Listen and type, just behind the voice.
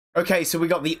Okay, so we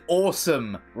got the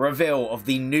awesome reveal of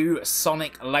the new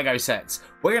Sonic Lego sets.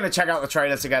 We're going to check out the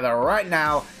trailer together right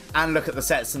now and look at the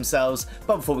sets themselves.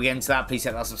 But before we get into that, please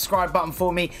hit that subscribe button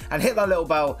for me and hit that little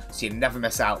bell so you never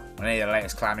miss out on any of the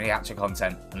latest Calamity Hatcher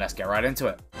content. And let's get right into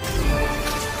it.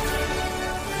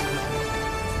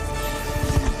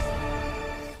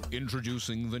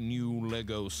 Introducing the new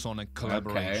LEGO Sonic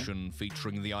collaboration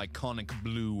featuring the iconic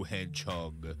blue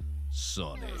hedgehog,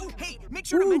 Sonic. Ooh, hey, make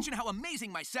sure to mention how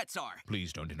amazing my sets are.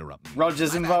 Please don't interrupt me.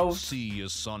 Roger's involved. C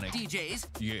is Sonic. DJs.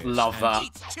 Yes. Love that.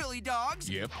 Eats chili dogs.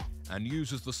 Yep. And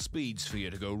uses the speed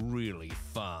sphere to go really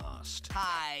fast.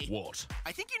 Hi. What?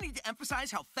 I think you need to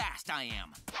emphasize how fast I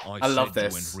am. I love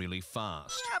said this. You went really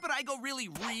fast. Yeah, but I go really,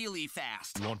 really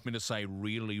fast. You want me to say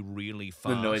really, really fast?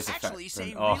 The noise Actually, effect.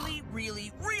 say Oh. really,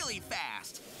 really, really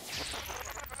fast.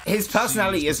 His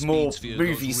personality is more Speed sphere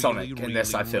movie goes Sonic really, in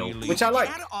this, I feel, really, which I like.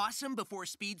 Is that awesome before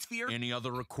Speed Sphere? Any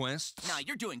other requests? Nah,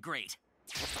 you're doing great.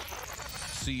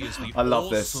 C is the I love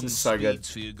this. awesome It's so good.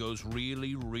 Speed sphere goes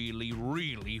really,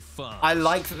 really fast. I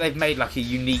like that they've made like a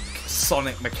unique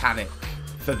Sonic mechanic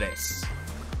for this.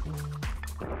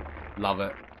 Love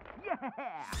it.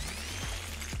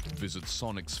 Visit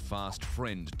Sonic's fast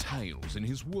friend Tails in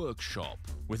his workshop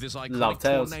with his Love iconic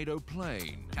Tails. tornado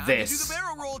plane. Time This. to do the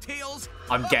barrel roll, Tails.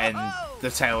 I'm getting the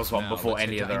Tails one Now before let's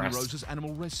any head of to the Amy rest. Rose's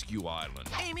Animal Rescue Island.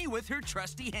 Amy with her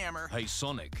trusty hammer. Hey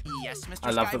Sonic, Yes, Mr. I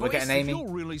love that we're Skyboy. getting if Amy.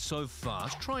 you're really so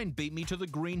fast, try and beat me to the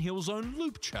Green Hill Zone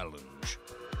Loop Challenge.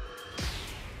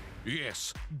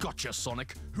 Yes, gotcha,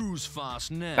 Sonic. Who's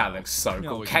fast now? That looks so Now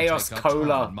cool. we can Chaos take our Cola.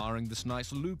 time admiring this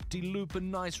nice loop-de-loop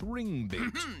and nice ring bit.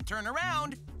 Turn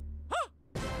around.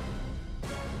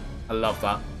 I love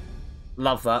that.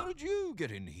 Love How that. did you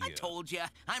get in here? I told ya,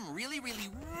 I'm really, really,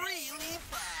 really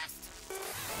fast.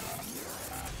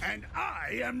 And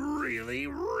I am really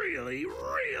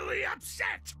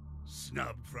upset.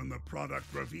 Snubbed from the product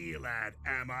reveal ad,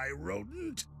 am I,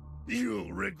 rodent?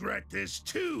 You'll regret this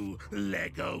too,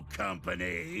 Lego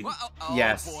Company. Oh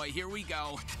Yes. boy, here we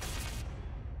go.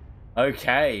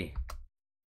 Okay.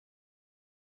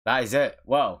 That is it.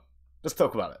 Well, let's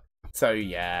talk about it. So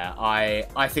yeah,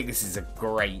 I think this is a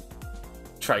great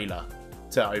trailer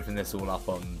to open this all up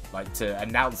on, like to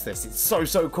announce this. It's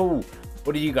so cool.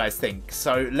 What do you guys think?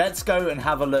 So let's go and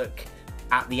have a look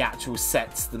at the actual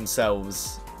sets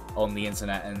themselves on the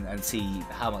internet and see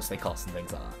how much they cost and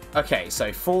things like that. Okay,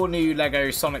 so 4 new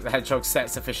LEGO Sonic the Hedgehog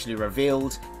sets officially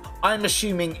revealed. I'm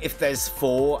assuming if there's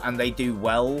 4 and they do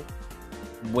well,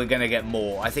 we're gonna get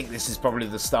more. I think this is probably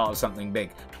the start of something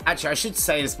big. Actually, I should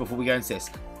say this before we go into this.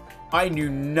 I knew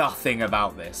nothing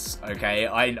about this, okay?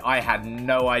 I had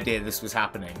no idea this was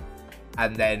happening.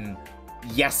 And then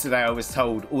yesterday I was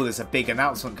told, oh, there's a big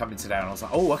announcement coming today. And I was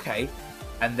like, oh, okay.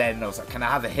 And then I was like, can I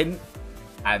have a hint?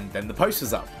 And then the post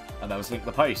was up. And I was linked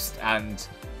the post. And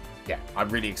yeah, I'm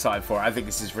really excited for it. I think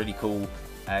this is really cool.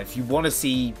 If you want to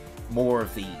see more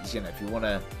of these, you know, if you want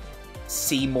to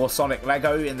see more Sonic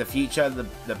Lego in the future,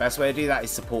 the best way to do that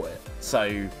is support it.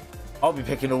 So I'll be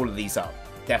picking all of these up,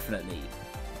 definitely.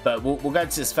 But we'll go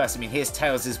into this first. I mean, here's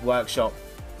Tails' workshop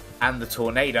and the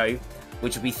tornado,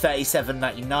 which will be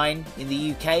 $37.99 in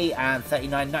the UK and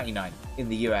 $39.99 in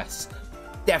the US.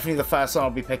 Definitely the first one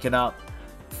I'll be picking up.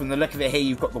 From the look of it here,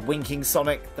 you've got the winking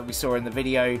Sonic that we saw in the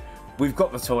video. We've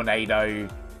got the tornado.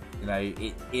 You know,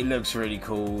 it looks really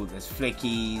cool. There's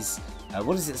flickies.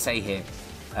 What does it say here?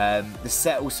 The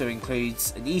set also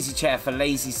includes an easy chair for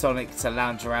lazy Sonic to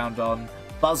lounge around on,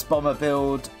 Buzz Bomber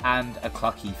build, and a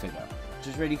Clucky figure, which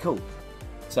is really cool.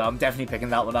 So I'm definitely picking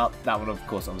that one up. That one, of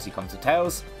course, obviously comes with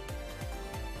Tails.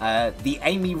 The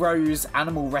Amy Rose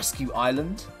Animal Rescue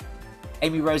Island.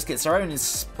 Amy Rose gets her own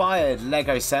inspired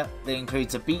Lego set that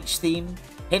includes a beach theme,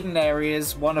 hidden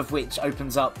areas, one of which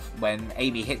opens up when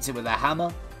Amy hits it with her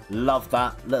hammer. Love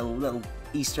that. Little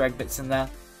Easter egg bits in there.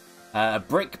 A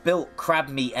brick-built crab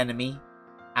meat enemy,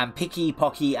 and Picky,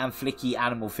 Pocky, and Flicky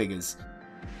animal figures.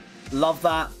 Love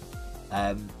that.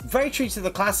 Very true to the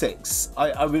classics.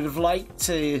 I would have liked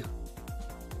to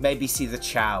maybe see the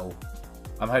Chow.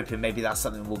 I'm hoping maybe that's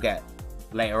something we'll get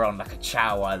later on, like a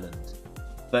Chow Island.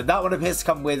 But that one appears to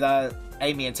come with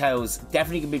Amy and Tails.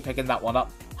 Definitely going to be picking that one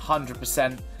up,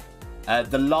 100%.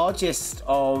 The largest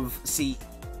of... See,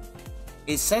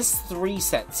 it says 3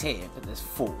 sets here, but there's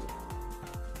 4.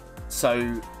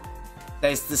 So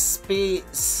there's the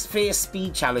Sphere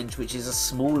Speed Challenge, which is a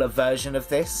smaller version of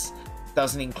this.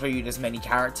 Doesn't include as many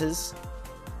characters.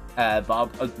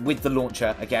 But with the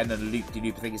launcher, again, and a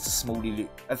loop-de-loop, I think it's a small loop.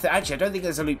 Actually, I don't think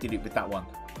there's a loop-de-loop with that one.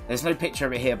 There's no picture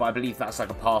of it here, but I believe that's like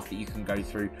a path that you can go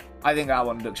through. I think that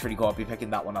one looks really cool. I'll be picking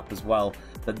that one up as well.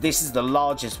 But this is the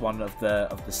largest one of the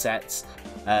sets.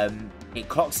 It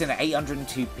clocks in at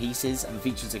 802 pieces and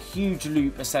features a huge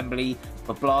loop assembly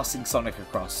for blasting Sonic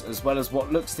across, as well as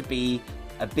what looks to be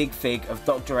a big fig of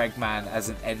Dr. Eggman as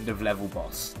an end-of-level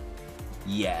boss.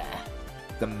 Yeah,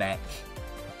 the mech.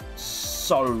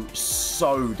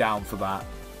 So down for that.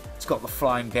 It's got the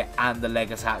flying bit and the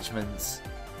leg attachments.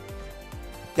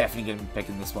 Definitely going to be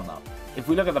picking this one up. If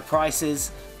we look at the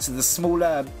prices, so the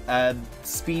smaller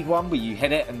speed one where you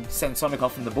hit it and send Sonic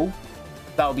off in the ball,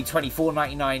 that will be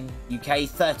 $24.99 UK,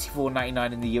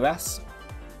 $34.99 in the US.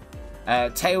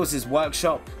 Tails'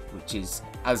 Workshop, which is,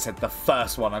 as I said, the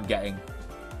first one I'm getting,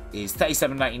 is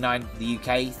 $37.99 in the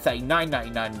UK,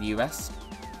 $39.99 in the US.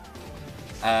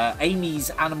 Amy's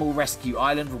Animal Rescue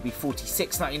Island will be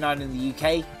 $46.99 in the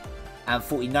UK and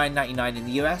 $49.99 in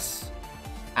the US.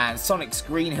 And Sonic's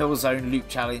Green Hill Zone Loop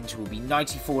Challenge will be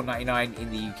 $94.99 in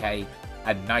the UK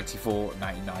and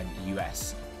 $94.99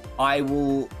 US. I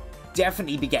will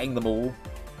definitely be getting them all,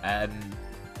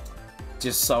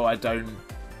 just so I don't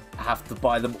have to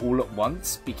buy them all at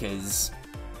once, because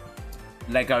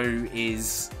Lego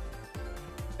is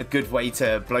a good way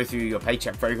to blow through your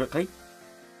paycheck very quickly.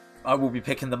 I will be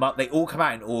picking them up. They all come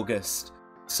out in August,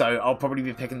 so I'll probably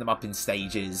be picking them up in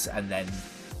stages, and then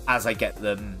as I get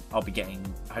them, I'll be getting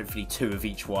hopefully 2 of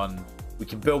each one. We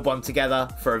can build one together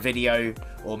for a video,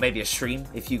 or maybe a stream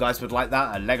if you guys would like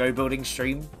that, a Lego building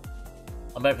stream.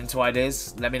 I'm open to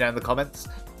ideas. Let me know in the comments.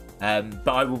 But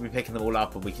I will be picking them all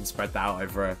up, and we can spread that out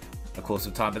over a course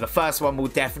of time. But the first one will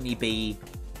definitely be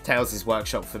Tails'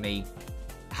 Workshop for me.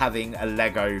 Having a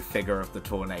Lego figure of the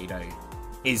Tornado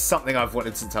is something I've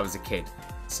wanted since I was a kid.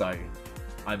 So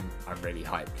I'm really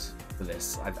hyped for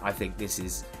this. I think this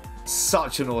is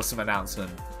such an awesome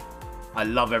announcement. I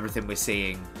love everything we're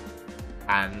seeing,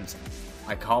 and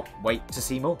I can't wait to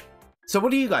see more. So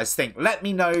what do you guys think? Let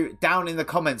me know down in the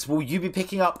comments. Will you be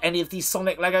picking up any of these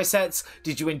Sonic Lego sets?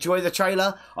 Did you enjoy the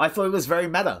trailer? I thought it was very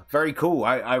meta, very cool.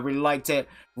 I really liked it.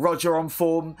 Roger on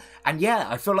form, and yeah,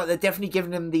 I feel like they're definitely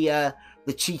giving him the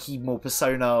cheeky more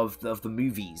persona of the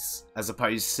movies, as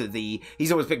opposed to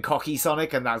he's always been cocky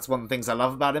Sonic, and that's one of the things I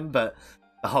love about him. But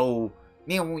the whole,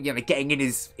 you know, getting in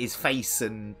his face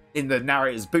and in the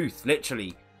narrator's booth,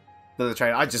 literally, for the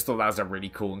trailer, I just thought that was a really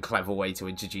cool and clever way to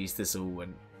introduce this all.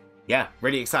 And yeah,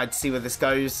 really excited to see where this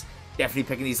goes. Definitely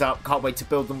picking these up. Can't wait to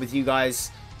build them with you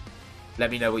guys. Let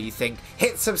me know what you think.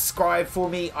 Hit subscribe for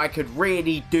me. I could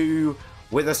really do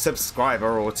with a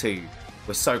subscriber or 2.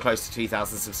 We're so close to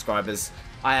 2,000 subscribers.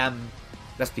 I am,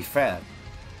 let's be fair,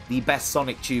 the best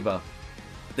Sonic tuber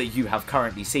that you have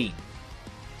currently seen.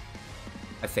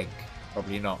 I think.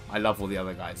 Probably not. I love all the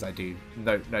other guys. I do.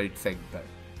 No thing, but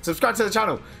subscribe to the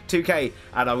channel. 2K.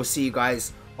 And I will see you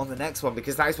guys on the next one,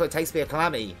 because that is what it takes to be a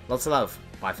Calamity. Lots of love.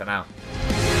 Bye for now.